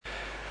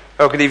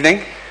Well, good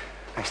evening.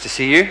 Nice to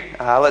see you.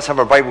 Let's have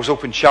our Bibles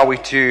open, shall we,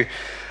 to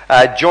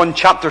John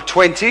chapter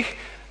 20,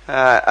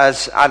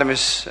 as Adam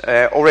has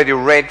already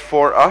read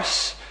for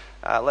us.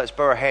 Let's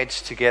bow our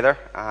heads together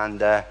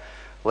and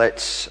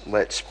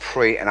let's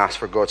pray and ask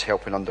for God's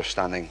help in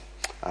understanding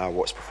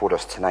what's before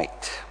us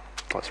tonight.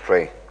 Let's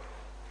pray.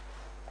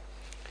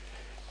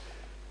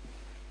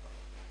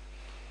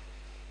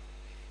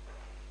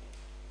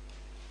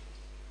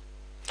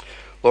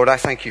 Lord, I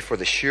thank you for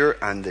the sure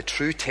and the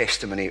true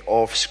testimony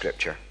of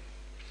Scripture,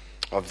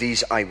 of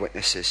these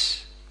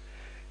eyewitnesses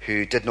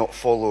who did not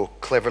follow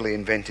cleverly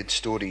invented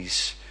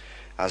stories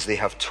as they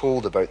have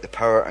told about the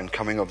power and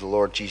coming of the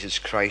Lord Jesus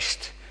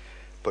Christ,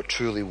 but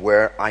truly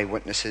were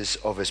eyewitnesses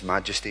of His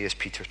majesty, as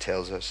Peter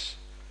tells us.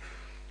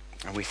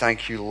 And we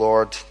thank you,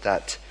 Lord,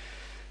 that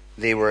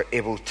they were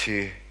able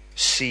to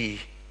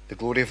see the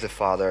glory of the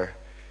Father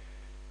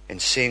in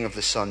saying of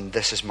the Son,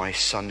 "This is my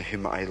Son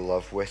whom I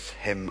love, with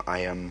him I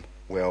am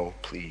well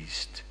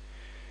pleased."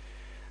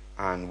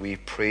 And we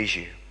praise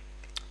you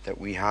that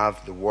we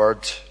have the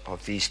word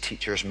of these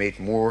teachers made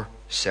more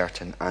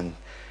certain, and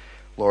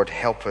Lord,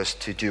 help us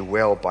to do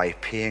well by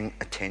paying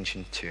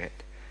attention to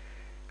it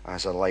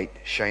as a light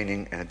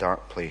shining in a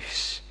dark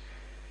place.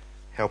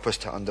 Help us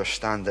to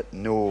understand that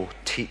no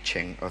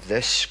teaching of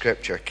this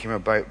Scripture came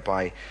about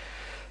by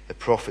the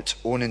prophet's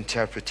own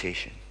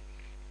interpretation,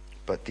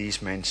 but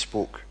these men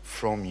spoke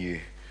from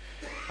you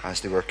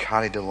as they were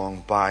carried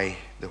along by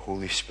the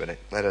Holy Spirit.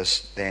 Let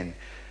us then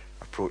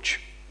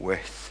approach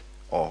with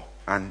awe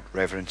and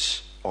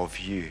reverence of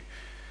you,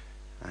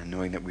 and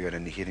knowing that we are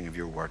in the hearing of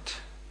your word.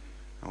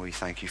 And we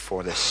thank you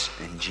for this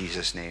in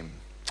Jesus' name.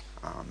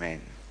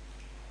 Amen.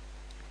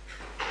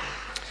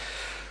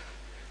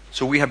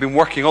 So we have been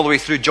working all the way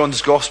through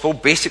John's Gospel,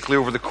 basically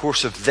over the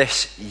course of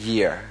this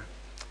year,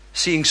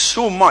 seeing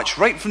so much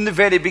right from the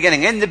very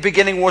beginning. In the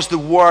beginning was the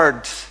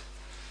Word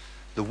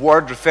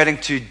referring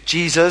to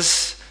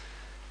Jesus,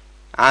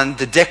 and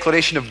the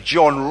declaration of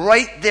John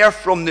right there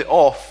from the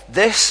off.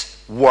 This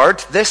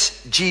Word,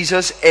 this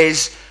Jesus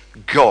is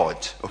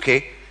God.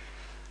 Okay?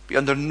 Be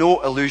under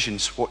no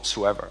illusions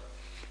whatsoever.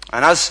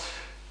 And as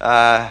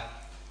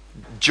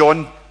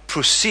John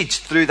proceeds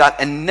through that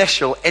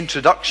initial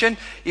introduction,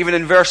 even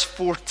in verse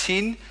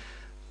 14,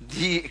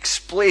 he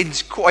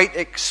explains quite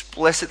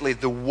explicitly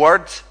the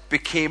Word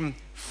became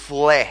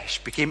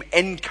flesh, became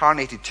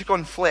incarnated, took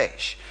on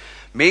flesh,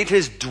 made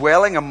his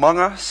dwelling among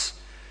us.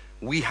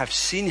 We have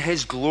seen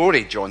his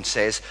glory, John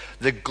says,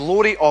 the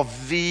glory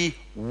of the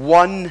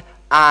one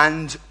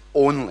and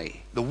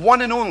only. The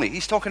one and only.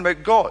 He's talking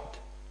about God.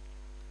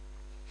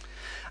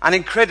 And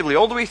incredibly,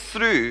 all the way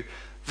through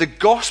the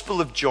Gospel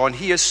of John,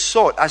 he has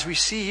sought, as we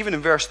see even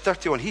in verse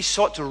 31, he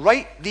sought to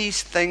write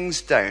these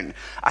things down,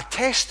 a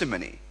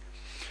testimony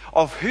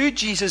of who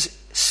Jesus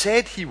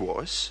said he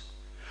was,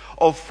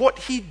 of what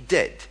he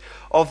did,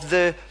 of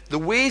the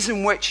ways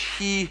in which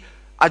he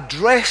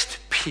addressed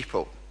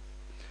people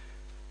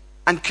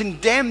and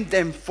condemned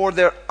them for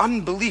their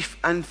unbelief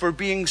and for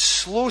being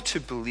slow to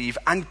believe,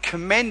 and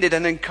commended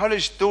and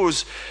encouraged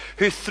those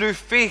who through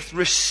faith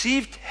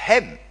received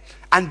him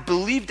and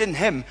believed in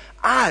him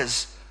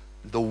as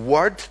the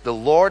Word, the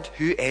Lord,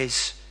 who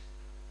is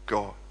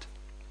God.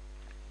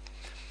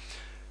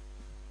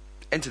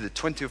 Into the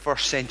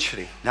 21st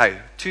century now,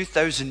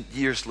 2,000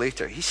 years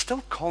later, he's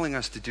still calling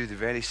us to do the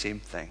very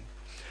same thing.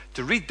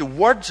 To read the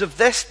words of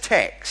this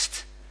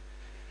text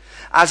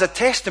as a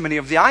testimony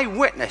of the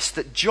eyewitness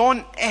that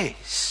John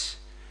is,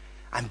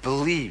 and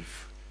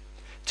believe.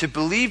 To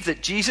believe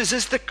that Jesus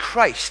is the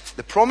Christ,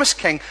 the promised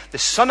King, the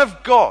Son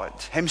of God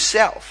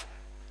himself,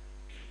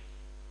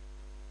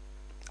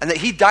 and that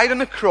he died on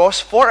the cross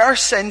for our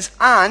sins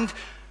and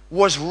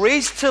was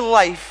raised to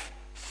life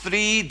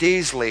 3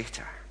 days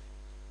later,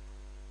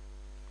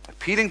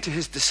 appearing to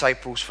his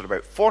disciples for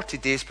about 40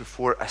 days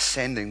before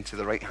ascending to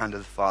the right hand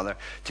of the Father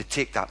to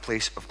take that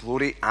place of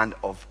glory and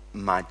of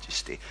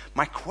majesty.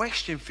 My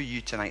question for you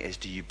tonight is,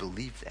 do you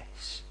believe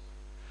this?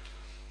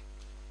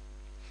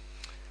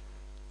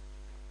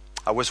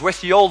 I was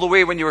with you all the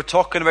way when you were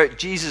talking about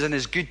Jesus and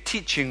his good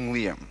teaching,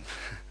 Liam.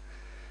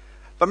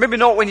 But maybe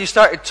not when you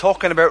started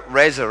talking about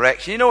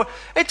resurrection. You know,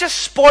 it just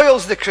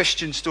spoils the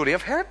Christian story.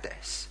 I've heard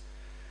this.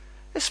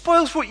 It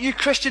spoils what you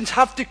Christians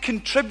have to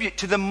contribute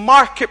to the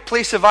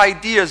marketplace of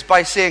ideas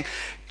by saying,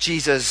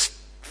 Jesus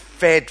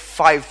fed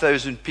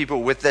 5,000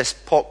 people with this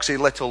poxy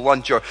little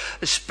lunch, or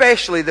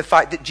especially the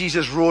fact that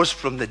Jesus rose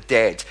from the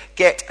dead.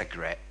 Get a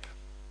grip.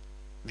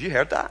 Have you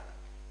heard that?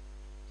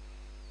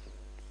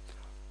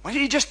 Why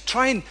don't you just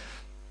try and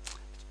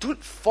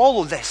don't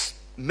follow this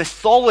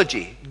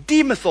mythology,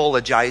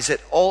 demythologize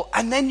it all,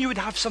 and then you would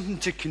have something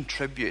to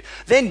contribute.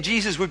 Then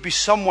Jesus would be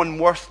someone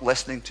worth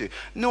listening to.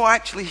 No,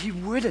 actually, he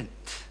wouldn't.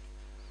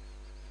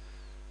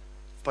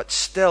 But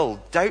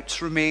still,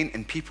 doubts remain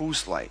in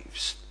people's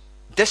lives.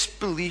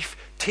 Disbelief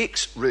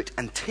takes root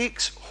and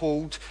takes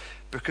hold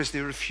because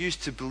they refuse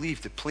to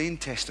believe the plain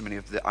testimony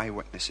of the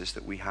eyewitnesses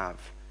that we have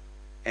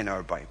in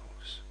our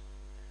Bibles.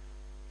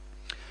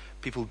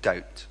 People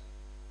doubt,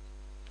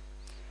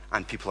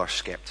 and people are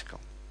skeptical.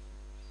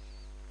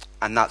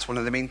 And that's one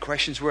of the main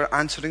questions we're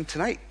answering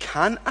tonight.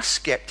 Can a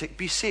skeptic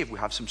be saved? We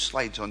have some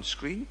slides on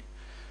screen.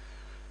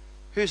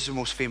 Who's the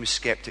most famous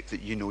skeptic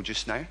that you know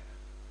just now?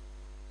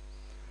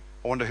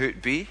 I wonder who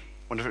it'd be. I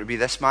wonder if it would be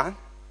this man.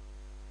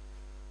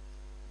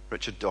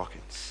 Richard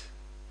Dawkins.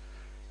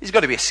 He's got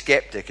to be a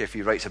skeptic if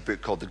he writes a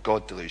book called The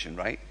God Delusion,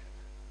 right?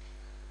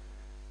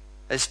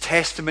 His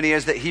testimony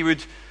is that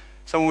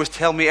someone was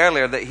telling me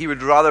earlier that he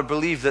would rather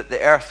believe that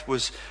the earth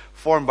was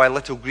formed by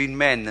little green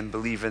men than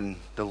believe in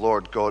the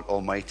Lord God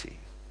Almighty.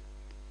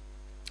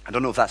 I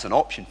don't know if that's an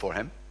option for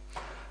him,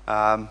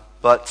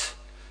 but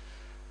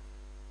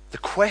the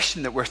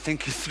question that we're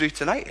thinking through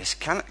tonight is,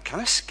 can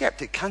a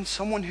skeptic, can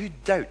someone who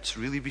doubts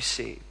really be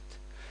saved?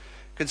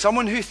 Can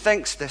someone who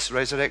thinks this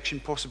resurrection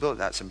possibility,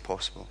 that's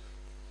impossible?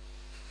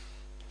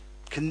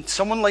 Can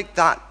someone like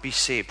that be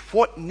saved?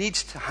 What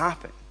needs to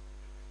happen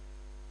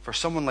for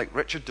someone like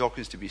Richard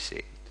Dawkins to be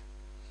saved?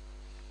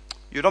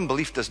 Your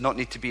unbelief does not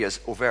need to be as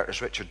overt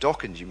as Richard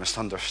Dawkins, you must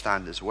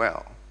understand as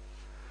well.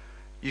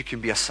 You can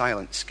be a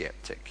silent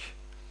skeptic.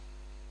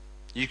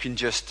 You can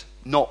just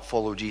not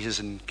follow Jesus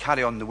and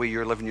carry on the way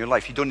you're living your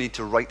life. You don't need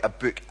to write a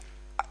book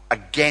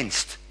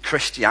against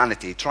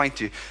Christianity, trying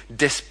to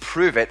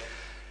disprove it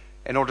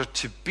in order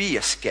to be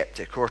a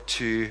skeptic or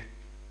to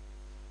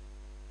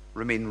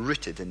remain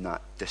rooted in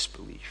that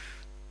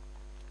disbelief.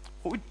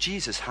 What would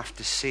Jesus have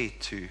to say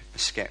to a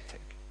skeptic?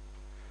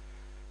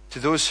 To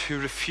those who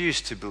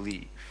refuse to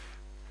believe?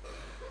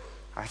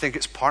 I think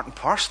it's part and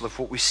parcel of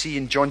what we see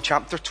in John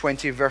chapter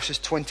 20, verses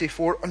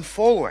 24 and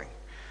following.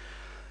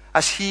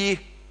 As he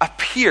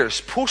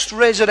appears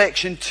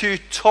post-resurrection to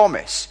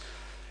Thomas,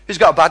 who's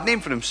got a bad name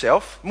for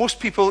himself. Most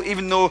people,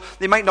 even though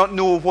they might not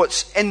know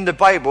what's in the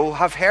Bible,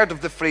 have heard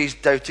of the phrase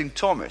doubting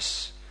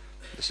Thomas.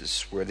 This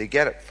is where they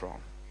get it from.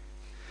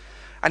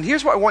 And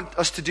here's what I want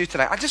us to do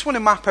tonight. I just want to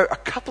map out a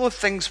couple of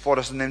things for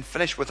us and then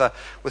finish with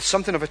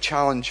something of a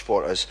challenge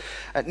for us.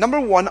 Number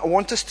one, I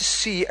want us to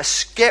see a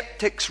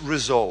skeptic's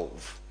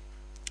resolve.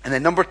 And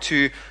then number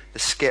two, the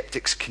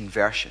skeptic's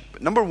conversion.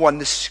 But number one,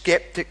 the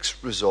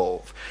skeptic's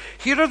resolve.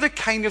 Here are the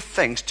kind of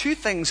things, two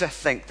things I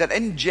think that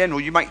in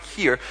general you might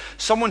hear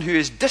someone who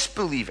is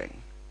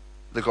disbelieving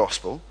the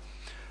gospel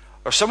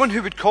or someone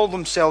who would call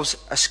themselves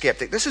a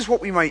skeptic. This is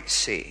what we might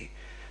say.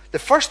 The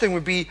first thing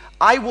would be,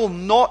 I will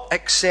not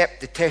accept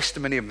the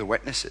testimony of the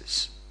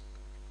witnesses.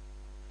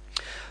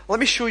 Let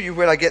me show you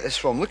where I get this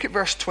from. Look at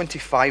verse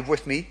 25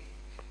 with me.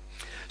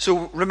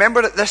 So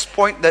remember at this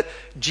point that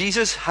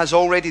Jesus has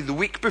already, the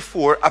week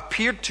before,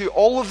 appeared to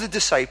all of the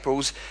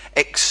disciples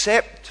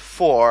except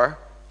for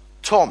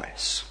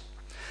Thomas.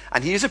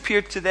 And he has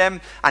appeared to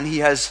them and he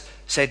has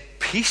said,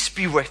 peace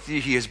be with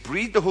you. He has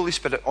breathed the Holy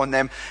Spirit on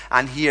them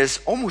and he has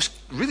almost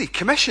really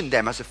commissioned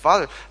them as the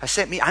Father has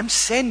sent me. I'm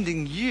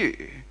sending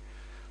you.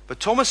 But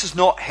Thomas has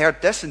not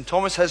heard this, and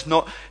Thomas has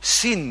not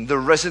seen the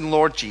risen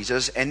Lord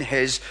Jesus in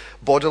his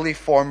bodily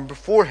form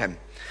before him.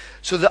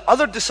 So the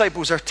other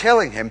disciples are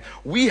telling him,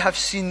 we have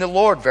seen the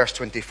Lord, verse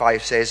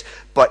 25 says,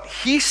 but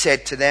he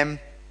said to them,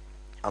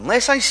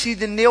 unless I see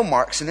the nail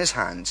marks in his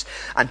hands,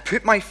 and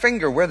put my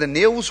finger where the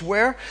nails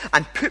were,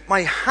 and put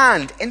my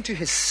hand into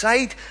his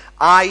side,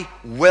 I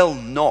will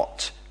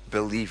not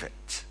believe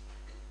it.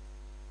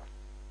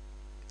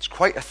 It's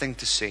quite a thing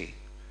to say.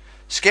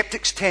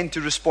 Skeptics tend to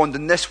respond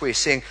in this way,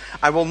 saying,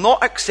 I will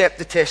not accept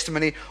the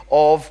testimony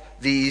of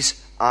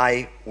these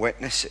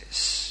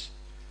eyewitnesses.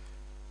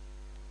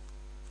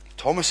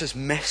 Thomas has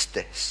missed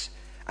this,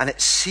 and it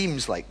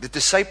seems like the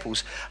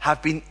disciples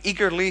have been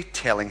eagerly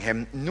telling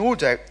him, no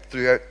doubt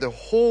throughout the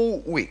whole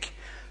week,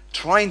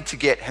 trying to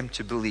get him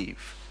to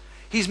believe.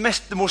 He's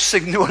missed one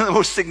of the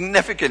most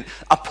significant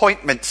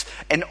appointments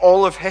in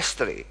all of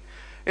history.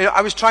 You know,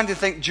 I was trying to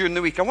think during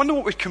the week, I wonder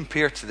what would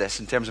compare to this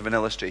in terms of an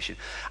illustration.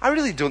 I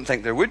really don't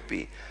think there would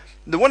be.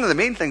 One of the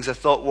main things I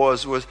thought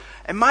was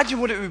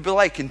imagine what it would be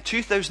like in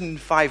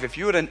 2005 if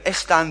you were in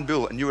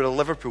Istanbul and you were a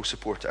Liverpool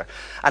supporter.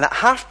 And at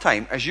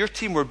half-time, as your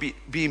team were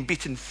being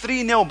beaten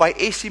 3-0 by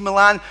AC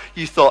Milan,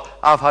 you thought,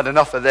 I've had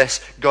enough of this,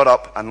 got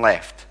up and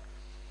left.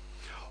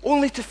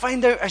 Only to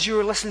find out as you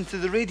were listening to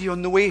the radio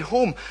on the way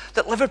home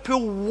that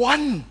Liverpool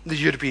won the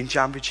European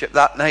Championship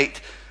that night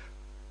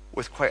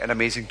with quite an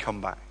amazing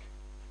comeback.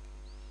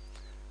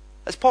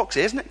 That's poxy,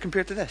 isn't it,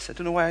 compared to this? I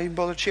don't know why I even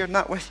bothered sharing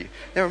that with you.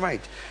 Never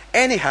mind.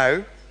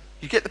 Anyhow,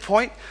 you get the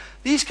point?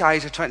 These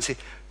guys are trying to say,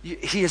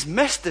 he has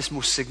missed this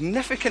most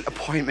significant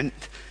appointment,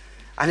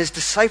 and his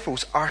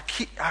disciples are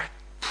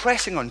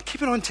pressing on,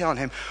 keeping on telling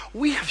him,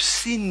 we have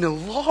seen the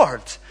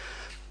Lord.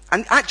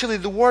 And actually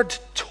the word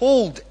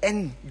told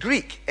in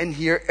Greek in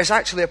here is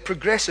actually a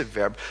progressive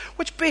verb,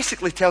 which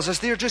basically tells us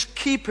they're just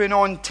keeping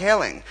on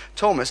telling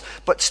Thomas,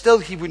 but still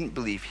he wouldn't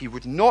believe. He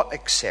would not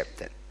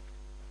accept it.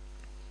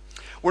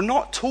 We're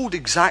not told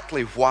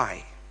exactly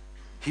why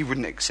he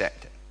wouldn't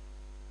accept it.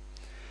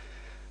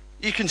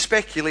 You can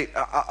speculate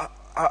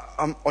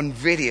on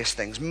various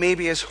things.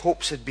 Maybe his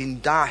hopes had been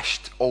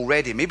dashed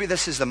already. Maybe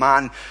this is the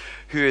man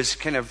who is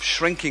kind of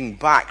shrinking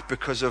back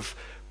because of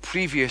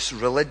previous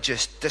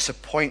religious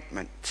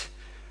disappointment.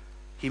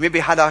 He maybe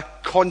had a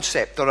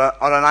concept or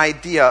an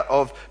idea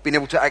of being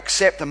able to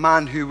accept a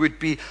man who would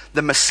be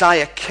the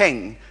Messiah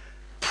king,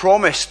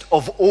 promised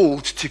of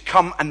old to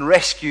come and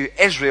rescue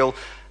Israel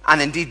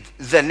and indeed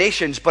the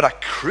nations, but a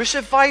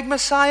crucified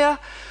Messiah?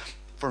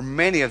 For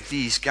many of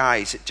these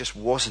guys, it just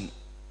wasn't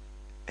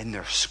in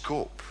their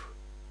scope.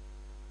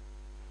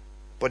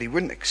 But he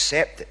wouldn't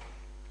accept it.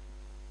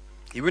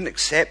 He wouldn't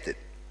accept it.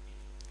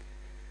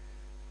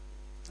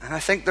 And I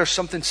think there's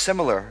something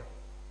similar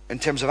in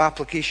terms of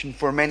application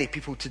for many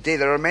people today.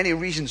 There are many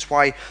reasons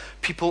why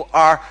people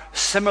are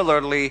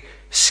similarly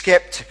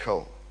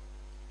skeptical,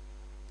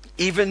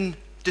 even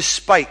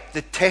despite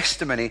the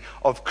testimony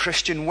of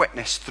Christian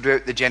witness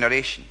throughout the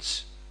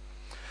generations.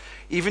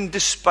 Even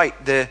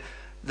despite the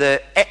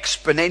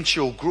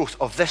exponential growth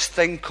of this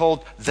thing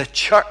called the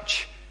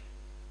church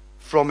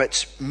from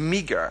its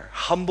meager,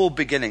 humble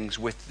beginnings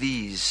with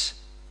these,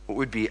 what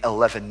would be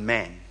 11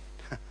 men.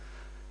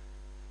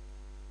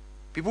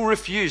 People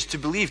refuse to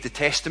believe the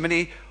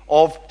testimony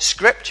of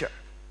Scripture.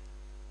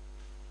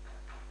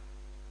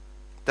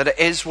 That it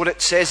is what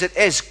it says it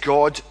is,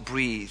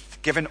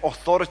 God-breathed, given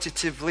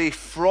authoritatively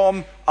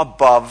from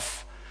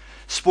above,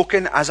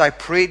 spoken, as I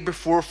prayed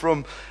before,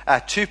 from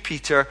 2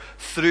 Peter,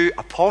 through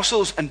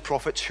apostles and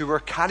prophets who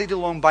were carried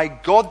along by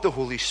God the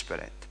Holy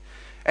Spirit.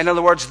 In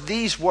other words,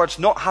 these words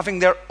not having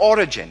their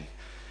origin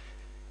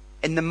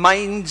in the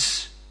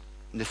minds,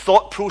 in the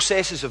thought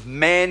processes of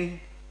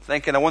men,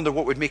 thinking, I wonder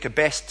what would make a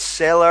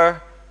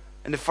bestseller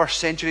in the first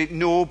century.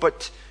 No,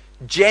 but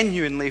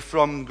genuinely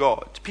from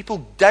God.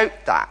 People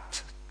doubt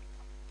that.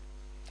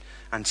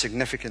 And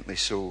significantly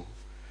so,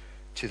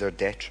 to their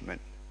detriment.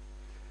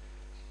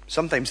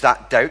 Sometimes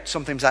that doubt,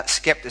 sometimes that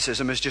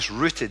skepticism is just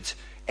rooted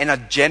in a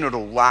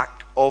general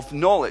lack of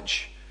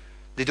knowledge.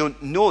 They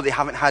don't know, they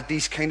haven't had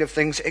these kind of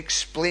things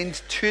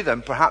explained to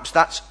them. Perhaps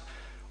that's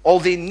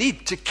all they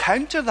need to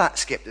counter that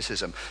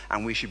skepticism,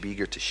 and we should be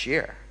eager to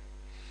share.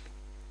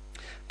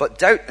 But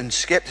doubt and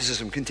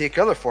skepticism can take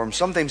other forms.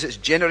 Sometimes it's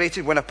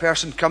generated when a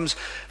person comes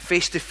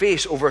face to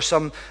face over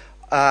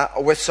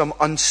with some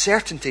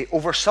uncertainty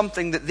over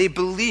something that they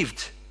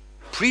believed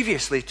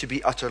previously to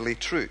be utterly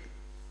true.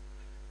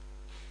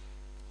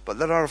 But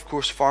there are, of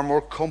course, far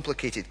more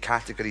complicated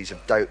categories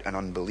of doubt and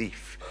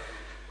unbelief.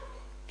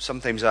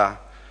 Sometimes a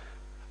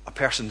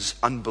person's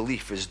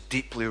unbelief is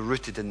deeply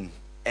rooted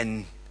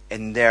in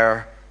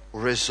their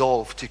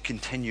resolve to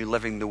continue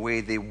living the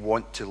way they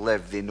want to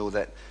live. They know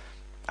that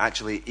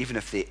actually, even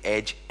if they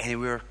edge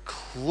anywhere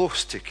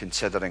close to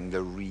considering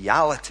the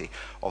reality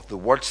of the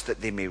words that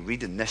they may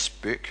read in this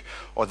book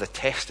or the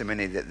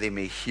testimony that they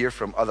may hear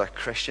from other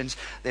Christians,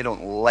 they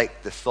don't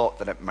like the thought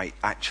that it might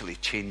actually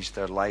change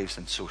their lives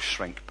and so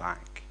shrink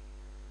back.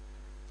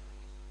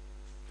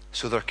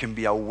 So there can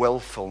be a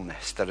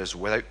willfulness, there is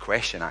without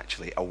question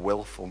actually a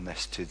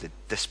willfulness to the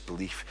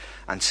disbelief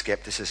and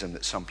skepticism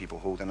that some people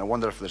hold. And I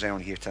wonder if there's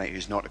anyone here tonight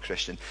who's not a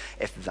Christian,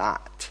 if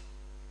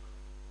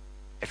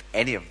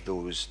any of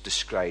those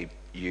describe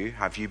you.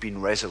 Have you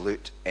been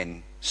resolute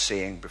in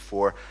saying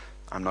before,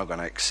 I'm not going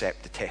to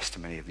accept the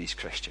testimony of these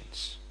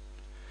Christians.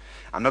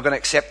 I'm not going to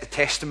accept the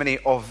testimony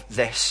of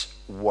this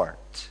word.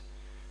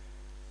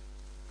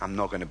 I'm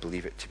not going to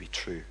believe it to be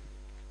true.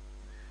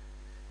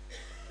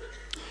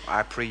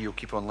 I pray you'll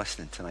keep on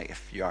listening tonight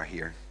if you are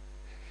here.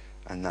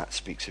 And that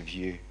speaks of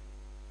you.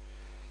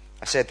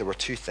 I said there were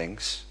 2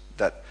 things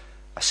that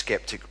a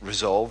skeptic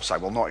resolves. I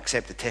will not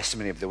accept the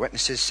testimony of the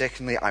witnesses.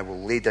 Secondly, I will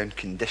lay down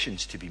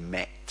conditions to be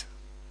met.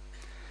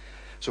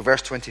 So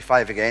verse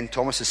 25 again,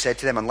 Thomas has said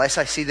to them, unless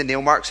I see the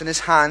nail marks in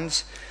his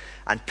hands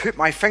and put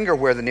my finger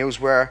where the nails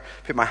were,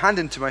 put my hand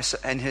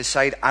in his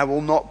side, I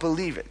will not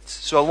believe it.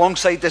 So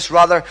alongside this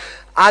rather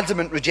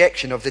adamant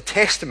rejection of the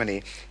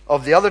testimony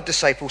of the other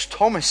disciples,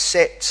 Thomas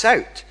sets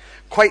out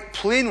quite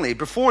plainly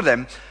before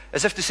them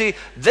as if to say,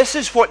 this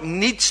is what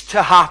needs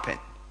to happen.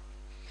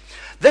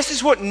 This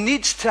is what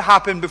needs to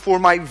happen before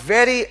my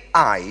very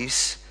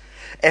eyes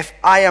if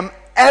I am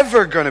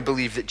ever going to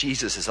believe that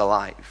Jesus is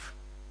alive.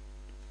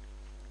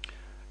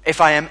 If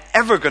I am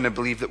ever going to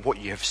believe that what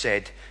you have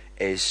said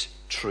is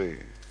true.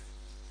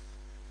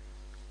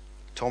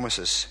 Thomas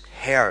has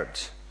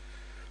heard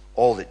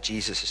all that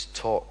Jesus has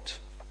taught.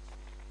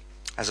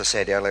 As I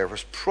said earlier,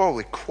 was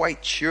probably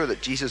quite sure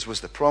that Jesus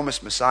was the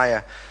promised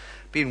Messiah,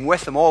 been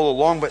with him all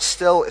along, but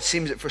still it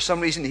seems that for some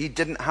reason he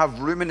didn't have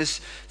room in his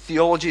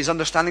theology, his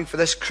understanding for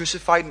this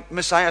crucified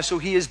Messiah, so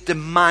he is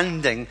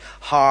demanding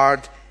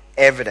hard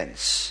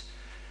evidence.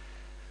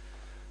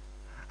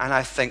 And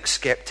I think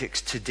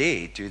skeptics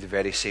today do the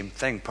very same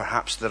thing.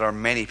 Perhaps there are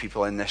many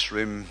people in this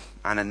room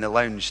and in the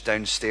lounge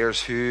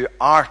downstairs who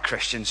are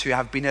Christians, who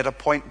have been at a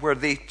point where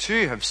they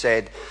too have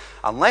said,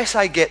 unless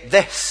I get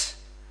this,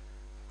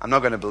 I'm not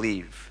going to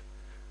believe.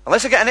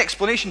 Unless I get an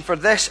explanation for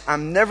this,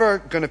 I'm never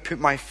going to put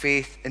my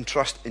faith and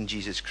trust in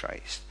Jesus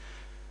Christ.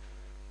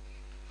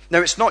 Now,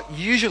 it's not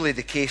usually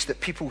the case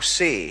that people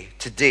say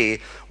today,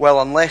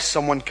 well, unless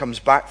someone comes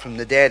back from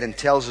the dead and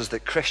tells us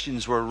that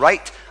Christians were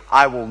right,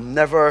 I will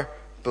never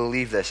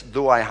believe this,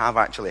 though I have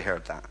actually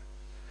heard that.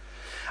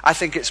 I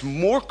think it's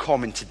more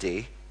common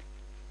today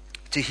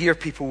to hear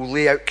people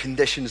lay out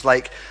conditions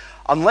like,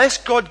 unless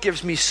God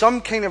gives me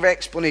some kind of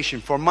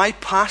explanation for my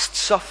past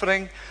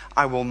suffering,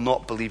 I will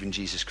not believe in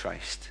Jesus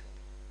Christ.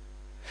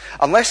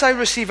 Unless I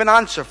receive an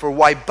answer for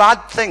why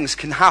bad things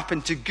can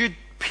happen to good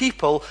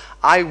people,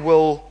 I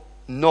will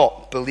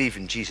not believe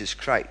in Jesus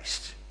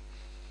Christ.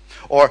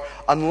 Or,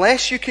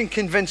 unless you can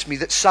convince me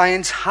that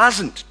science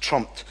hasn't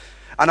trumped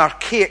an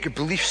archaic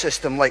belief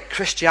system like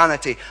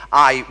Christianity,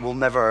 I will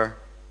never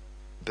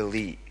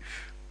believe.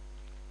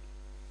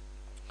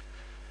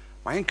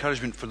 My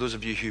encouragement for those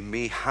of you who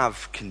may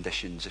have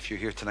conditions, if you're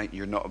here tonight and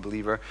you're not a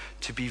believer,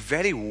 to be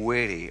very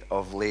wary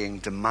of laying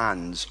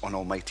demands on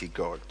Almighty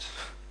God.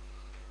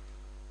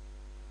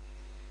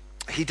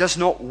 He does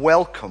not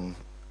welcome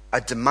a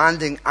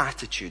demanding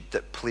attitude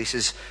that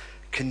places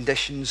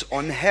conditions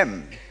on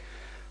him.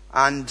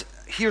 And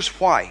here's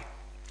why.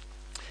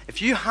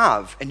 If you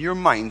have in your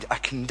mind a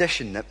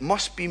condition that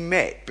must be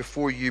met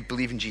before you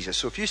believe in Jesus.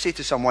 So if you say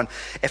to someone,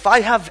 if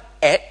I have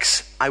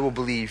X, I will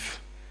believe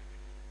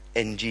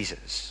in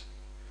Jesus.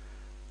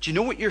 Do you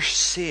know what you're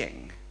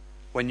saying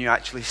when you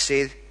actually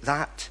say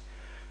that?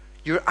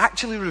 You're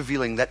actually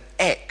revealing that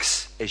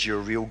X is your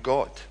real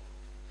God.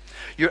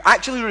 You're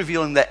actually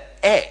revealing that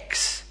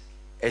X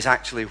is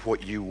actually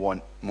what you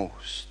want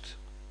most.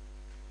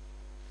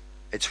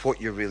 It's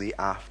what you're really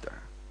after.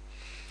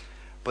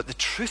 But the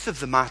truth of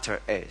the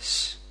matter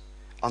is,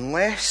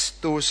 unless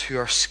those who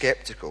are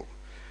skeptical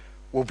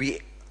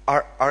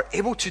are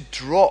able to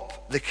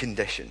drop the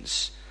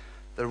conditions,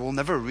 there will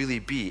never really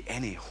be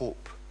any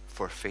hope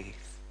for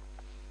faith.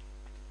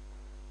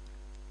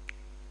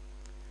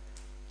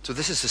 So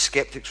this is the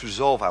skeptic's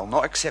resolve. I will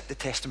not accept the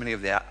testimony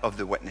of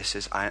the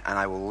witnesses, and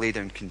I will lay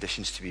down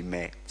conditions to be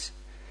met.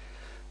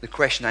 The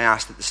question I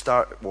asked at the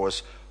start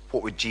was,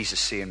 what would Jesus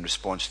say in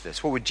response to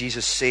this? What would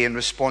Jesus say in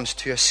response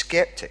to a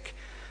skeptic?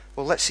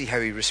 Well, let's see how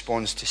he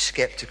responds to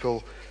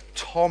skeptical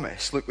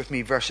Thomas. Look with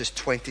me, verses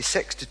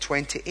 26 to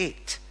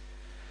 28.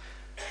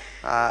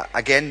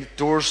 Again,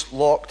 doors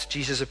locked,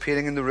 Jesus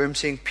appearing in the room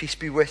saying, peace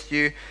be with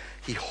you.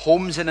 He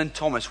homes in on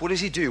Thomas. What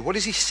does he do? What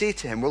does he say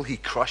to him? Will he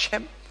crush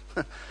him?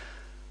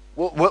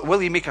 Will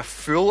he make a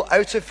fool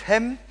out of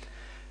him?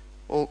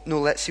 Well, no,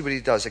 let's see what he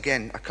does.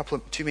 Again,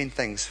 two main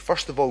things.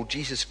 First of all,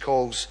 Jesus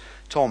calls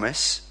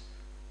Thomas,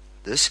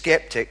 the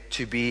skeptic,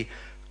 to be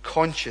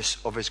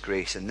conscious of his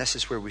grace. And this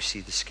is where we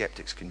see the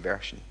skeptic's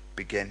conversion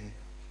begin.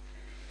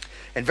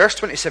 In verse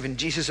 27,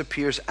 Jesus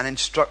appears and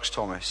instructs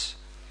Thomas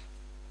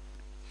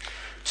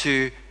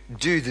to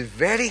do the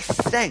very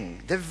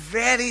thing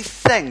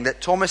that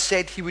Thomas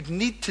said he would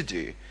need to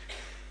do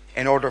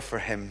in order for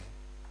him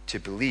to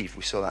believe.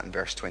 We saw that in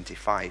verse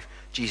 25.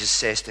 Jesus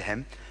says to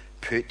him,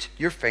 put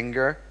your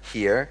finger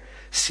here,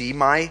 see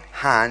my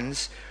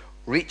hands,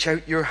 reach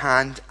out your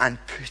hand and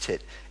put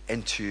it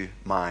into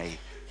my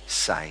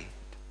side.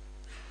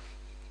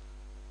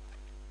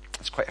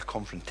 It's quite a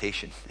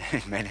confrontation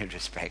in many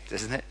respects,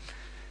 isn't it?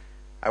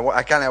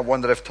 I kind of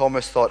wonder if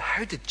Thomas thought,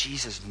 how did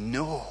Jesus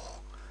know?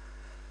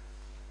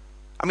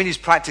 I mean, he's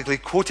practically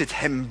quoted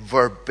him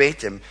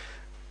verbatim.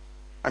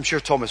 I'm sure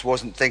Thomas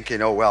wasn't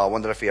thinking, oh, well, I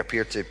wonder if he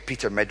appeared to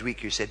Peter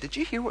midweek who said, did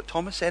you hear what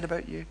Thomas said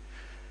about you?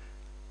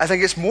 I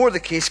think it's more the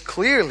case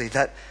clearly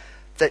that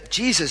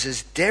Jesus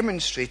is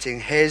demonstrating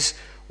his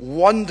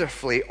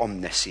wonderfully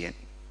omniscient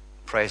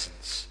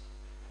presence.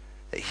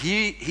 That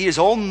he is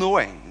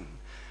all-knowing.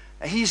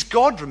 He's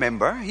God,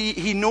 remember?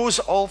 He knows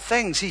all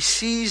things. He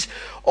sees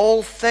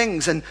all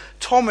things. And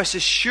Thomas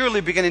is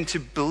surely beginning to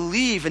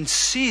believe and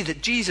see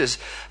that Jesus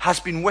has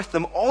been with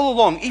them all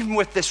along, even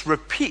with this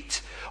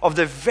repeat of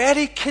the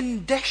very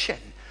condition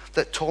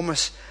that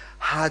Thomas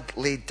had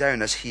laid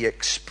down as he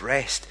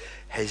expressed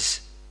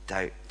his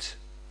doubt.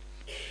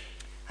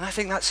 And I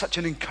think that's such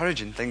an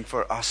encouraging thing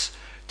for us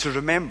to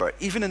remember,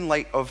 even in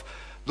light of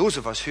those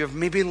of us who have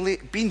maybe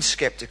been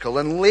skeptical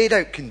and laid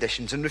out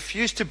conditions and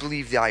refused to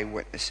believe the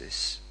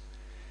eyewitnesses.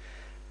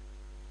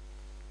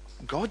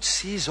 God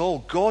sees all,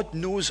 God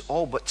knows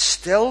all, but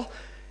still,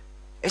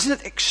 isn't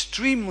it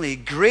extremely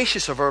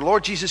gracious of our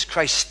Lord Jesus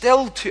Christ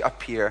still to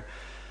appear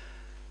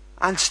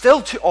and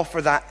still to offer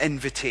that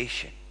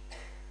invitation?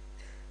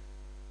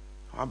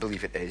 I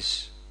believe it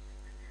is.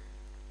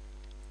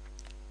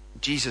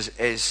 Jesus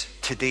is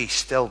today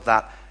still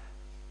that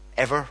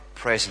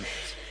ever-present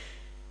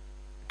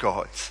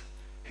God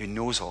who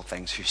knows all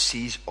things, who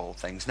sees all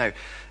things. Now,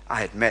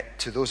 I admit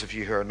to those of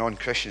you who are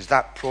non-Christians,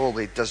 that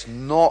probably does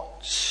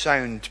not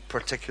sound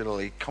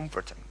particularly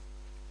comforting.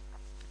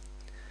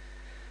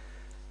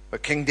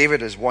 But King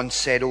David has once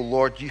said, O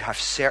Lord, you have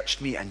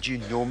searched me and you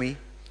know me.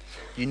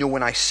 You know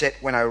when I sit,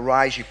 when I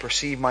rise, you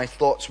perceive my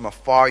thoughts from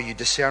afar. You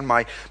discern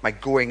my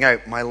going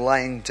out, my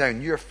lying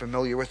down. You are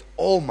familiar with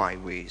all my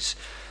ways.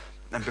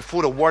 And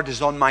before a word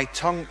is on my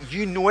tongue,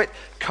 you know it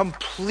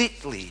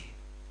completely,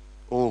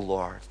 O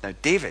Lord. Now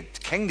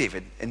King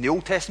David in the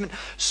Old Testament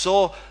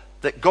saw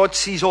that God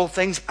sees all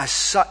things as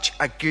such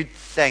a good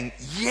thing.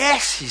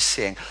 Yes, he's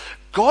saying,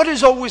 God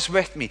is always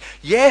with me.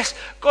 Yes,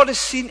 God has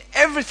seen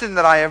everything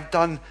that I have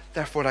done.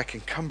 Therefore, I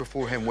can come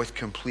before him with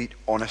complete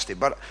honesty.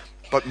 But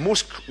But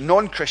most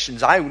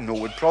non-Christians I know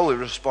would probably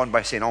respond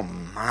by saying, oh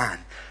man,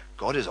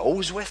 God is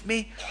always with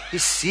me.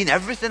 He's seen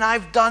everything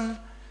I've done.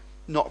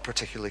 Not a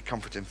particularly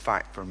comforting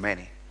fact for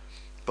many.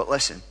 But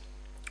listen,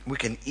 we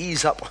can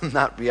ease up on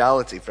that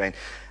reality, friend,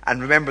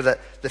 and remember that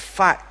the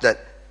fact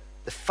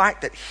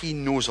that he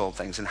knows all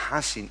things and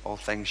has seen all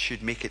things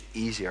should make it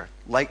easier,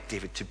 like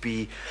David, to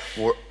be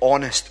more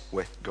honest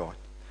with God.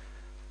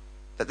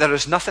 That there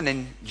is nothing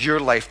in your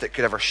life that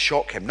could ever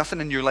shock him,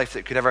 nothing in your life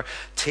that could ever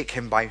take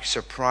him by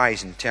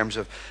surprise in terms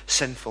of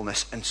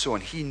sinfulness and so on.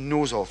 He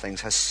knows all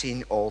things, has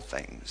seen all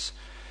things.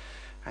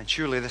 And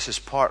surely this is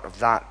part of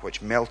that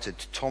which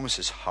melted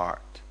Thomas's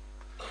heart.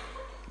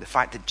 The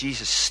fact that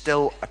Jesus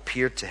still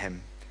appeared to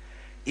him,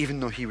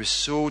 even though he was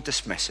so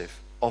dismissive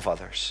of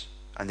others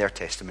and their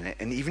testimony,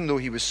 and even though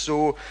he was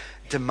so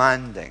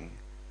demanding,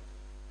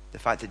 the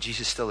fact that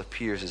Jesus still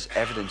appears is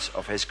evidence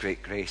of his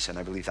great grace, and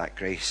I believe that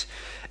grace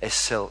is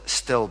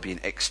still being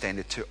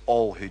extended to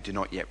all who do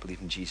not yet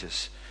believe in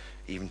Jesus,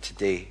 even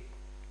today.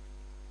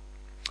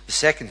 The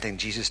second thing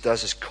Jesus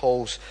does is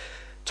calls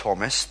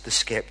Thomas, the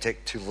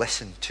skeptic, to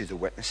listen to the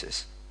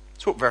witnesses.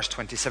 That's what verse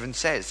 27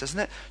 says, doesn't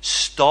it?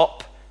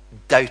 Stop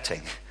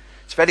doubting.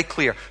 It's very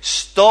clear.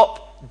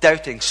 Stop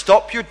doubting.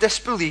 Stop your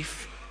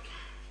disbelief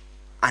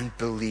and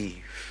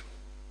believe.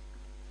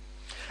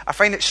 I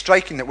find it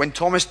striking that when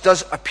Jesus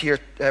does appear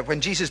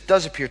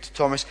to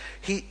Thomas,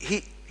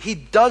 he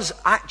does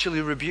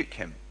actually rebuke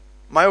him,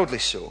 mildly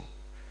so.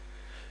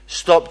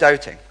 Stop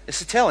doubting.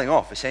 It's a telling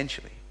off,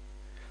 essentially.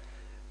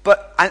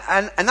 But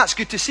and that's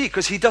good to see,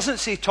 because he doesn't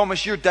say,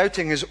 Thomas, your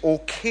doubting is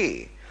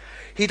okay.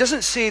 He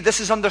doesn't say, this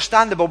is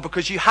understandable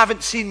because you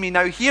haven't seen me.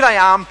 Now here I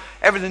am,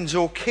 everything's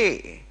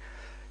okay.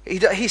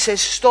 He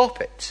says, stop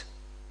it.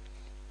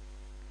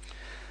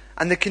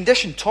 And the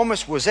condition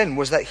Thomas was in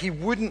was that he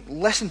wouldn't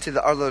listen to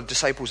the other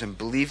disciples and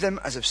believe them,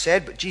 as I've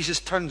said, but Jesus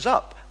turns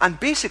up and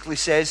basically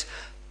says,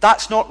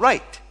 that's not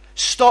right.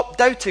 Stop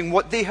doubting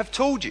what they have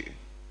told you.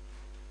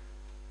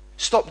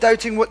 Stop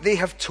doubting what they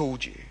have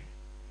told you.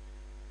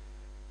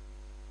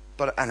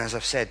 And as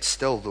I've said,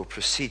 still though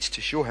proceeds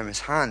to show him his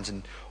hands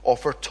and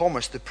offer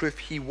Thomas the proof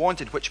he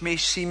wanted, which may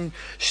seem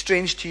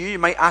strange to you. You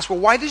might ask, well,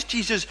 why does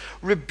Jesus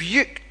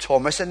rebuke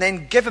Thomas and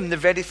then give him the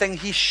very thing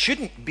he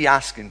shouldn't be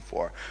asking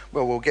for?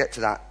 Well, we'll get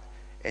to that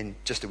in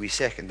just a wee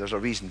second. There's a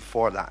reason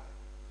for that.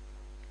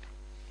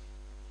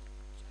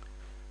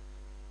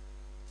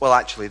 Well,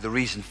 actually, the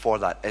reason for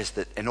that is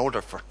that in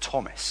order for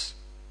Thomas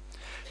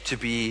to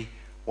be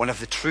one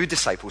of the true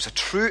disciples, a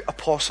true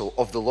apostle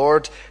of the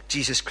Lord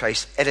Jesus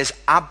Christ, it is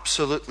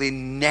absolutely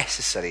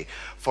necessary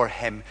for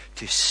him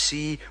to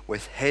see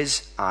with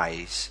his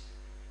eyes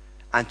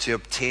and to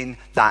obtain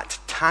that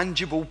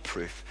tangible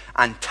proof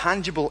and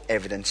tangible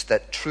evidence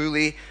that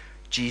truly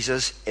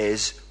Jesus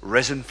is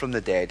risen from the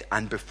dead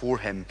and before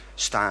him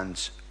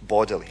stands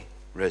bodily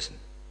risen.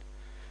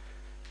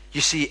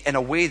 You see, in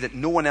a way that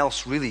no one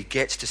else really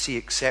gets to see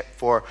except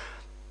for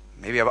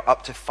maybe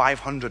up to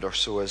 500 or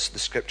so, as the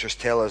scriptures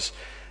tell us,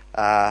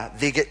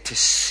 they get to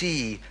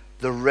see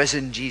the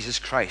risen Jesus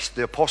Christ.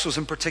 The apostles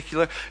in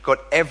particular got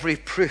every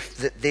proof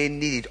that they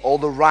needed, all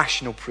the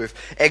rational proof,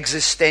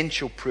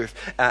 existential proof,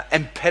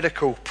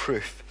 empirical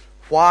proof.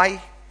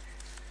 Why?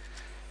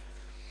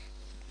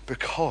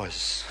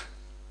 Because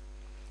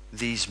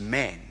these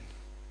men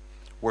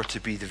were to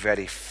be the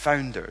very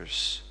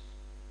founders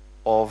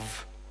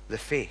of the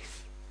faith.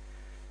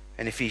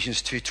 In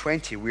Ephesians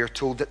 2:20, we are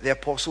told that the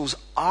apostles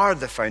are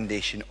the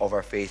foundation of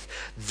our faith.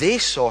 They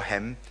saw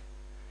him,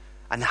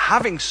 and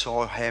having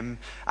saw him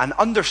and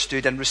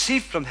understood and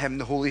received from him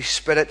the Holy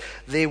Spirit,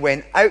 they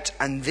went out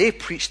and they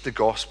preached the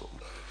gospel.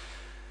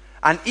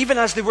 And even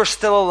as they were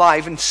still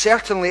alive, and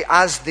certainly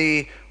as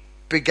they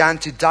began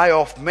to die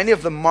off, many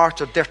of them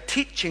martyred, their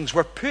teachings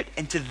were put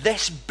into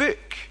this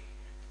book,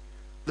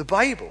 the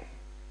Bible.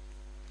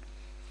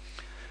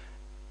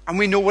 And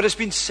we know what has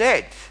been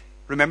said,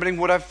 remembering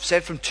what I've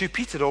said from 2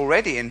 Peter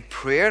already in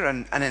prayer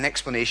and in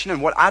explanation,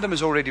 and what Adam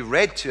has already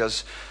read to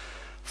us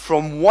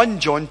from 1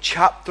 John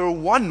chapter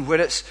 1,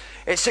 where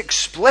it's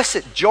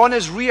explicit. John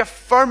is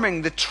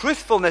reaffirming the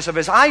truthfulness of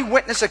his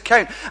eyewitness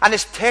account and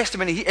his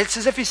testimony. It's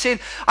as if he's saying,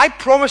 I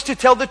promise to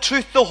tell the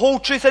truth, the whole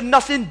truth, and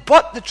nothing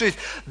but the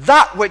truth.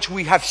 That which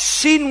we have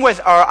seen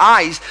with our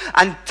eyes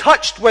and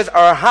touched with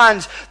our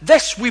hands,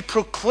 this we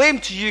proclaim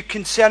to you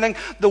concerning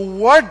the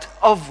word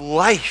of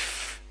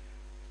life,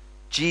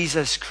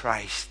 Jesus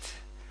Christ.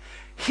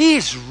 He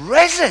is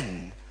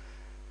risen.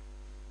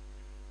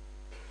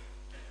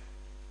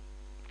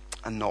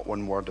 And not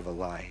one word of a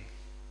lie.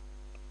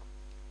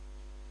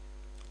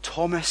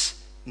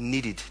 Thomas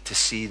needed to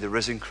see the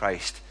risen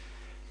Christ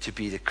to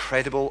be the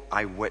credible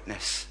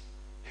eyewitness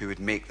who would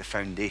make the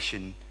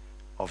foundation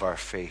of our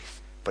faith.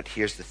 But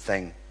here's the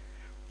thing.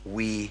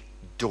 We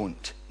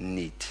don't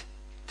need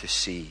to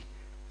see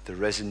the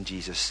risen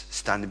Jesus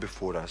standing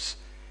before us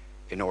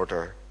in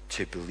order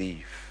to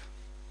believe.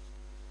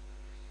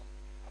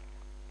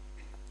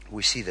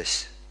 We see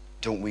this,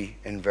 don't we,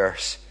 in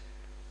verse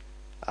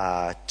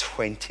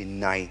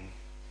 29.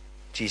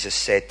 Jesus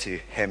said to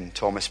him,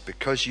 Thomas,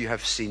 because you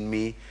have seen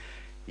me,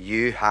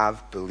 you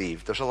have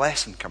believed. There's a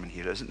lesson coming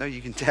here, isn't there?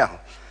 You can tell.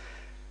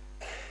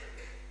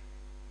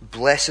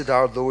 Blessed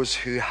are those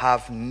who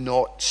have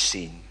not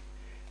seen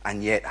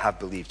and yet have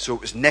believed. So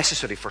it was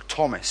necessary for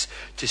Thomas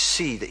to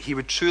see that he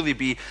would truly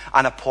be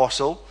an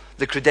apostle,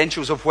 the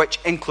credentials of which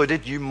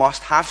included you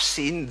must have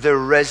seen the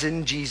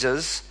risen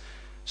Jesus,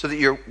 so that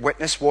your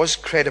witness was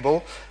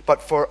credible.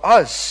 But for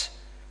us,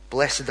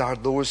 blessed are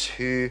those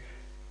who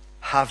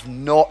have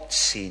not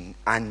seen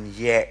and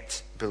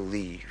yet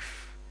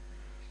believe.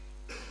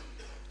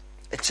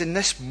 It's in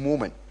this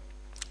moment.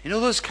 You know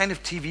those kind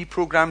of TV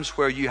programs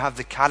where you have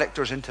the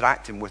characters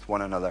interacting with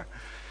one another?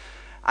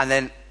 And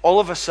then all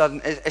of a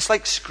sudden, it's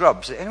like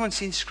Scrubs. Anyone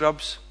seen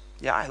Scrubs?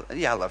 Yeah,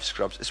 I love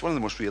Scrubs. It's one of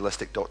the most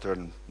realistic doctor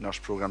and nurse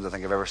programs I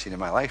think I've ever seen in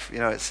my life. You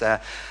know,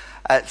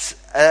 there's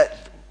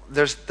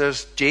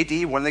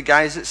JD, one of the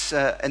guys that's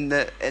in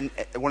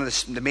one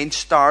of the main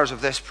stars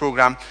of this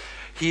program.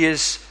 He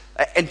is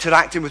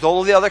interacting with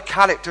all of the other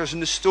characters in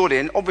the story,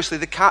 and obviously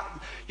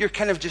you're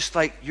kind of just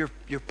like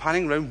you're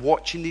panning around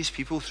watching these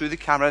people through the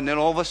camera, and then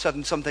all of a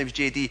sudden sometimes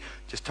JD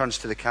just turns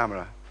to the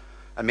camera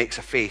and makes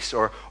a face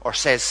or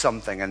says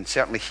something, and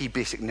certainly he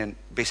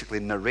basically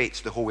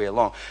narrates the whole way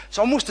along. It's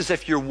almost as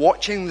if you're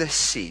watching this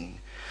scene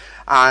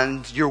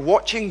and you're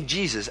watching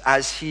Jesus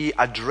as he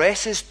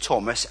addresses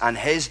Thomas and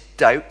his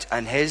doubt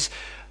and his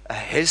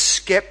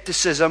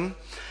skepticism,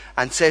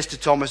 and says to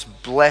Thomas,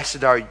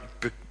 blessed are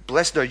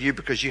you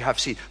because you have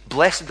seen.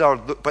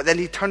 But then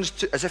he turns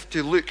to, as if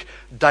to look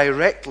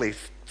directly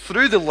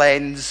through the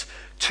lens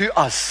to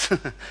us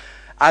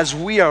as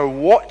we are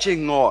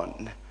watching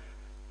on,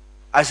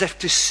 as if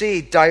to say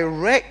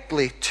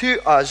directly to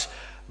us,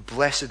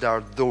 blessed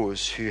are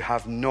those who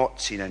have not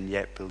seen and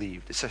yet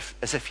believed. It's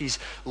as if he's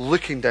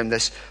looking down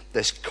this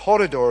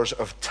corridors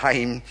of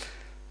time,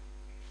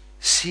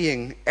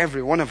 seeing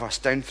every one of us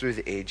down through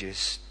the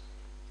ages,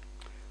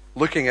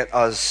 looking at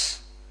us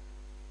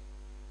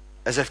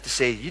as if to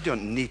say, you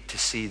don't need to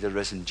see the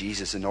risen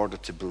Jesus in order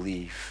to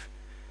believe.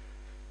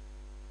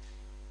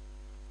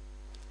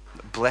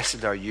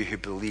 Blessed are you who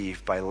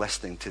believe by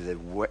listening to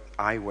the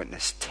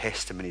eyewitness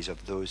testimonies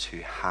of those who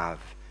have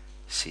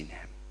seen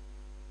him.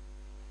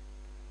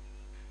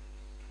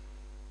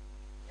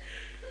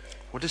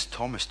 What does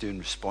Thomas do in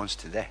response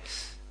to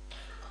this?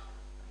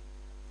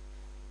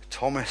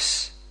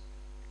 Thomas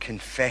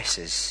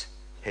confesses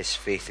his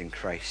faith in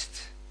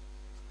Christ.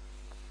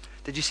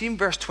 Did you see in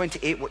verse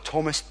 28 what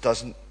Thomas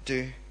doesn't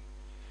do?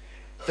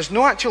 There's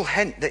no actual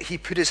hint that he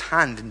put his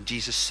hand in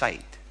Jesus'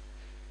 side.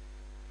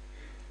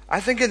 I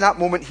think in that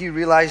moment he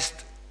realized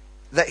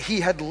that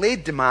he had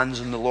laid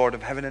demands on the Lord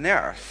of heaven and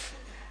earth.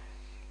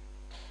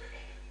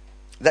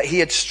 That he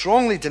had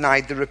strongly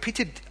denied the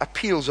repeated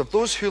appeals of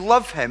those who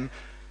love him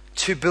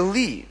to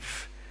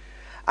believe.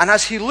 And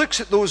as he looks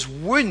at those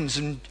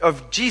wounds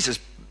of Jesus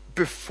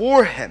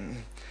before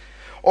him,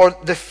 or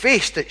the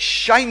face that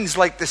shines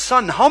like the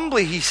sun,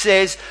 humbly he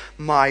says,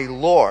 my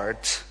Lord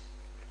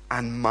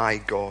and my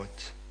God.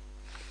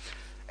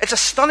 It's a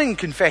stunning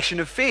confession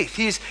of faith.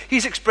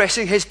 He's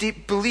expressing his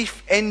deep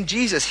belief in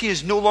Jesus. He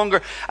is no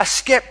longer a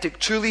skeptic.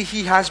 Truly,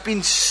 he has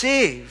been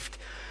saved.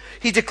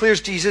 He declares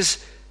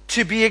Jesus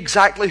to be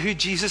exactly who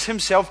Jesus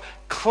himself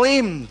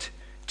claimed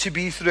to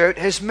be throughout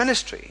his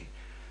ministry.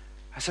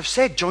 As I've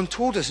said, John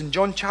told us in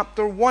John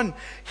chapter 1,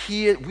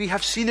 we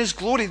have seen his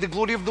glory, the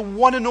glory of the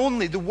one and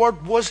only. The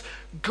Word was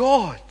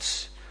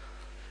God's.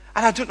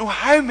 And I don't know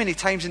how many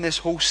times in this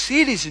whole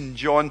series in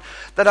John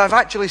that I've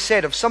actually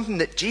said of something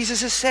that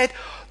Jesus has said,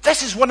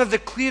 this is one of the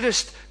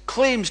clearest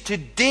claims to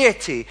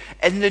deity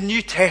in the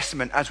New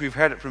Testament as we've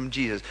heard it from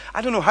Jesus.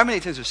 I don't know how many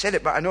times I've said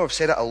it, but I know I've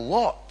said it a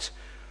lot.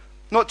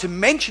 Not to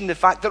mention the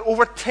fact that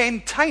over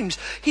 10 times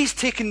he's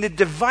taken the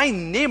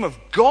divine name of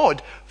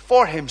God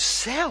for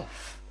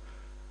himself.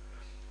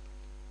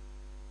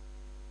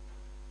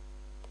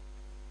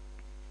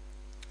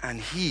 And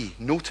he,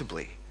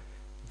 notably,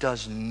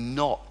 does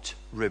not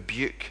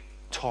rebuke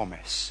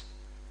Thomas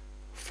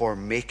for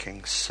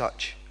making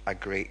such a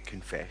great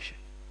confession.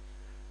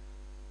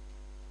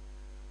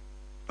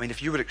 I mean,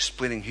 if you were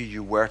explaining who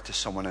you were to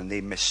someone and they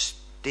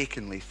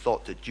mistakenly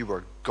thought that you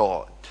were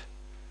God,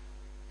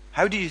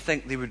 how do you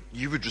think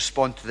you would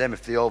respond to them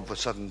if they all of a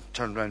sudden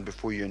turned around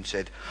before you and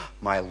said,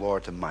 my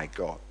Lord and my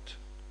God?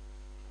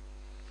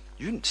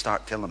 You wouldn't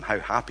start telling them how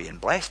happy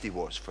and blessed he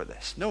was for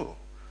this. No.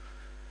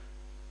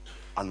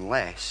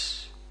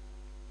 Unless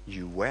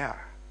you were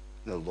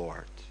the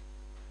Lord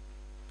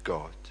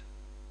God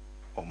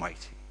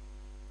Almighty.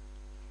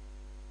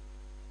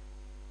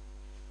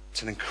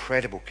 It's an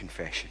incredible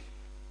confession.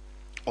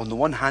 On the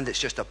one hand, it's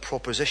just a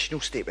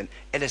propositional statement.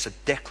 It is a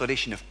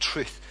declaration of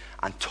truth,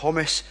 and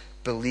Thomas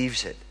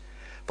believes it.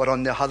 But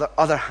on the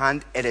other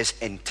hand, it is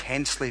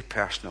intensely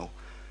personal.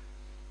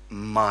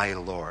 My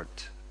Lord,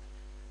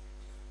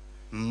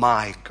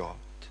 my God.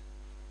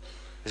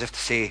 As if to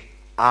say,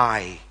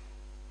 I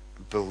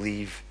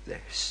believe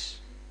this.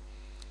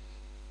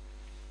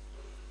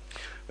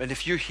 And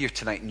if you're here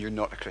tonight and you're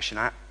not a Christian,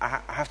 I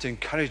have to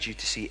encourage you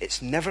to see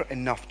it's never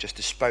enough just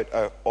to spout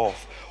out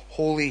off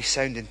holy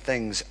sounding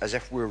things as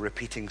if we're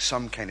repeating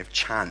some kind of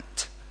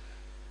chant,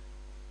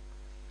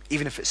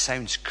 even if it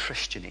sounds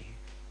Christian-y.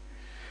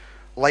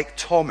 Like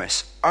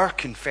Thomas, our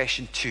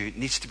confession too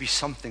needs to be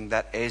something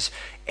that is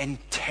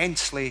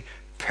intensely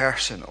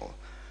personal,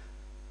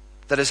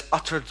 that is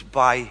uttered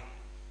by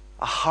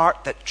a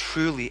heart that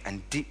truly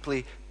and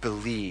deeply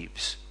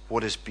believes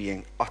what is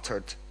being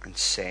uttered and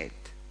said.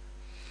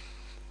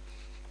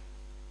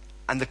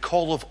 And the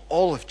call of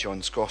all of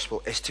John's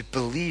gospel is to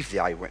believe the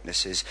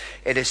eyewitnesses.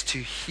 It is to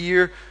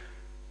hear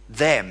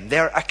them,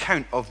 their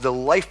account of the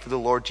life of the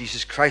Lord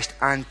Jesus Christ,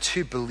 and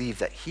to believe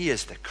that he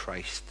is the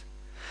Christ,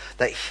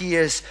 that he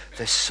is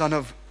the Son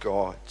of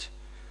God.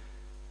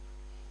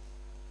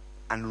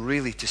 And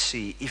really to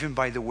see, even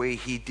by the way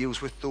he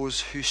deals with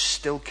those who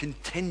still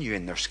continue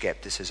in their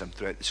skepticism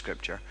throughout the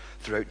scripture,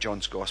 throughout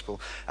John's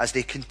gospel, as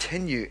they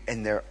continue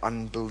in their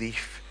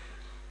unbelief,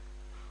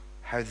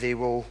 how they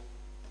will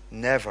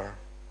never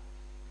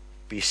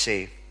be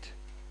saved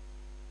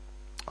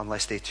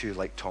unless they too,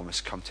 like Thomas,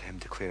 come to him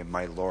declaring,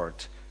 my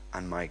Lord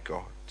and my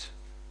God.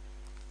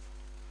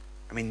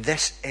 I mean,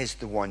 this is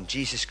the one,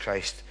 Jesus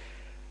Christ,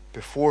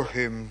 before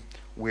whom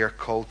we are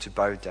called to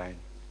bow down,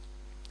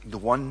 the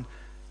one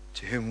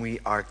to whom we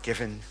are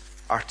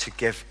to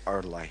give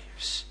our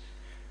lives,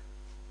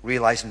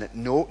 realizing that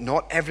no,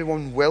 not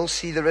everyone will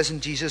see the risen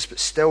Jesus, but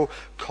still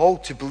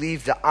called to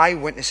believe the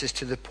eyewitnesses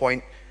to the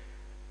point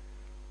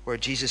where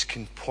Jesus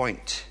can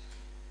point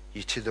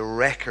you to the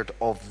record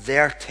of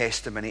their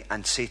testimony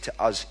and say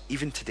to us,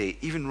 even today,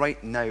 even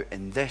right now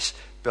in this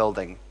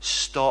building,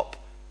 stop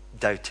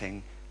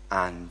doubting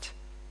and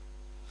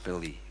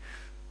believe.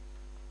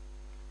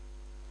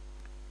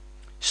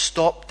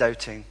 Stop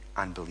doubting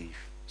and believe.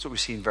 That's what we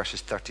see in verses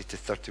 30 to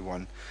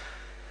 31.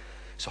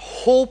 It's the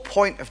whole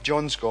point of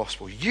John's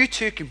gospel. You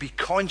too can be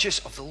conscious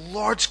of the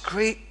Lord's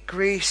great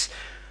grace.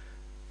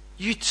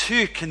 You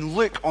too can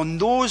look on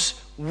those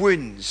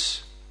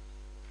wounds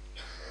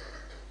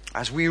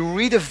as we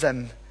read of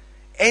them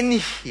in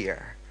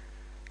here,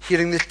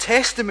 hearing the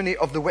testimony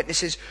of the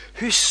witnesses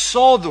who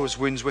saw those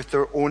wounds with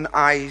their own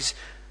eyes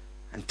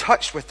and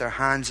touched with their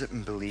hands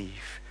and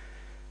believe.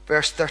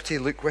 Verse 30,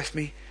 look with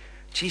me.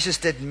 Jesus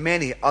did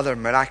many other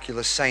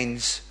miraculous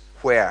signs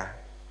where?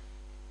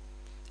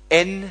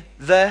 In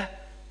the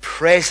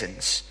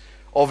presence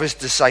of his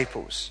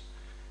disciples,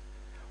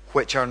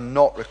 which are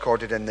not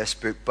recorded in this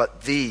book,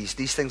 but these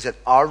things that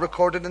are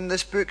recorded in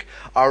this book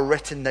are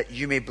written that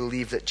you may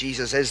believe that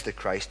Jesus is the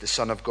Christ, the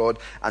Son of God,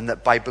 and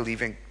that by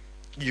believing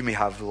you may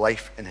have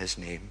life in his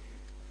name.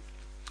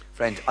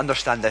 Friend,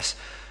 understand this.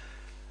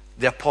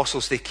 The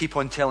apostles, they keep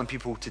on telling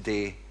people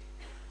today,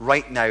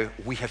 right now,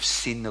 we have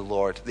seen the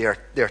Lord.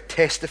 They're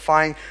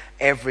testifying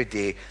every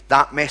day.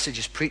 That message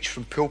is preached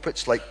from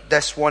pulpits like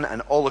this one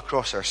and all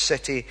across our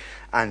city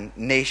and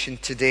nation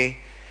today.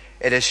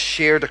 It is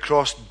shared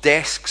across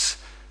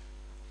desks,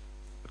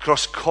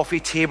 across coffee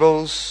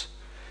tables,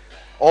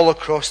 all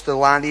across the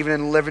land, even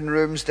in living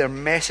rooms. Their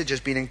message has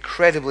been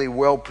incredibly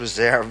well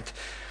preserved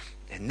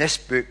in this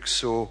book.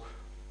 So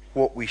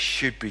what we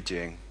should be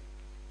doing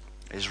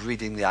is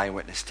reading the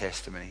eyewitness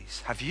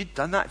testimonies. Have you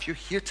done that? If you're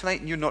here tonight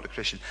and you're not a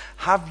Christian,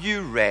 have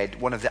you read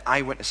one of the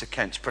eyewitness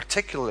accounts,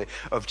 particularly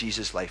of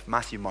Jesus' life,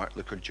 Matthew, Mark,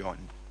 Luke, or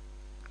John?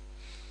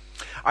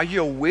 Are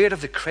you aware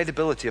of the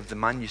credibility of the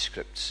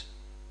manuscripts?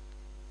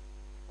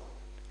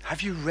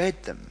 Have you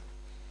read them?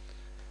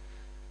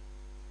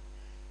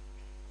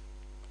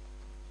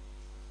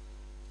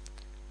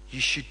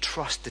 You should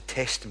trust the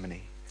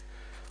testimony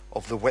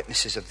of the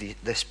witnesses of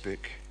this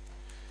book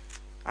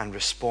and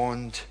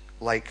respond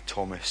like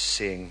Thomas,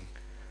 saying,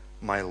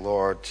 my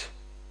Lord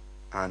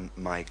and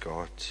my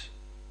God.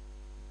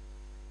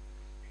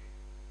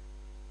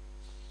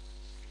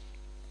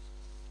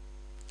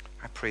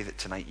 I pray that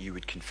tonight you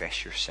would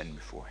confess your sin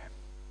before him.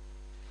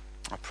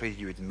 I pray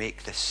you would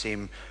make the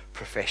same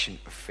profession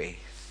of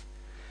faith,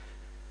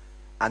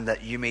 and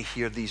that you may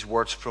hear these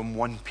words from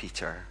 1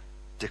 Peter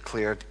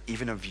declared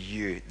even of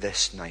you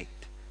this night.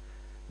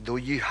 Though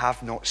you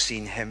have not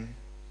seen him,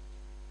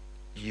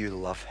 you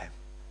love him.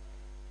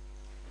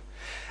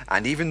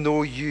 And even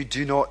though you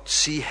do not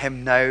see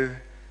him now,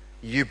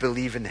 you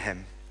believe in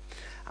him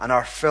and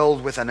are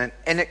filled with an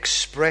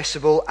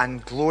inexpressible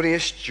and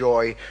glorious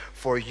joy,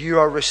 for you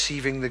are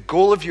receiving the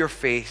goal of your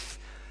faith,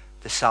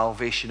 the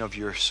salvation of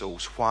your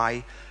souls.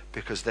 Why?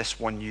 Because this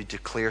one you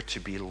declare to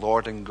be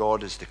Lord and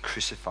God is the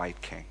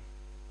crucified King,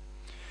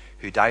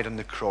 who died on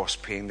the cross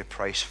paying the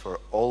price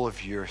for all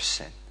of your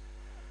sin,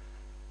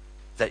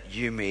 that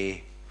you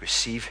may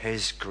receive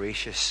his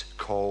gracious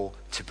call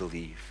to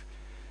believe,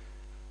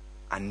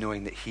 and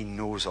knowing that he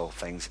knows all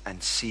things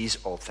and sees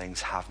all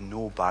things, have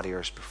no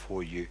barriers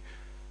before you.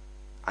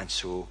 And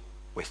so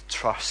with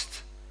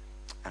trust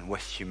and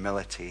with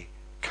humility,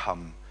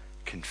 come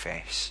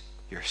confess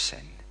your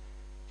sin.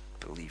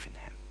 Believe in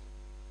him.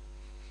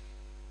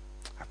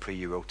 I pray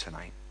you will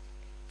tonight.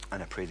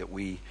 And I pray that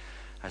we,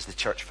 as the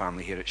church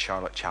family here at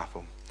Charlotte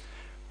Chapel,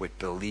 would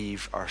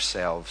believe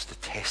ourselves the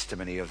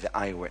testimony of the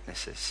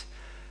eyewitnesses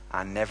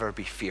and never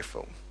be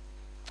fearful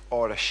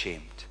or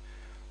ashamed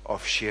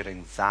of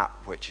sharing that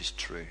which is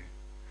true,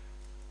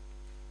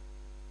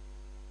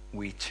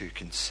 we too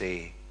can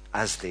say,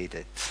 as they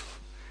did,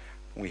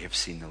 we have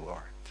seen the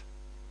Lord.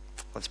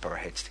 Let's bow our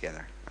heads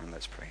together and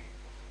let's pray.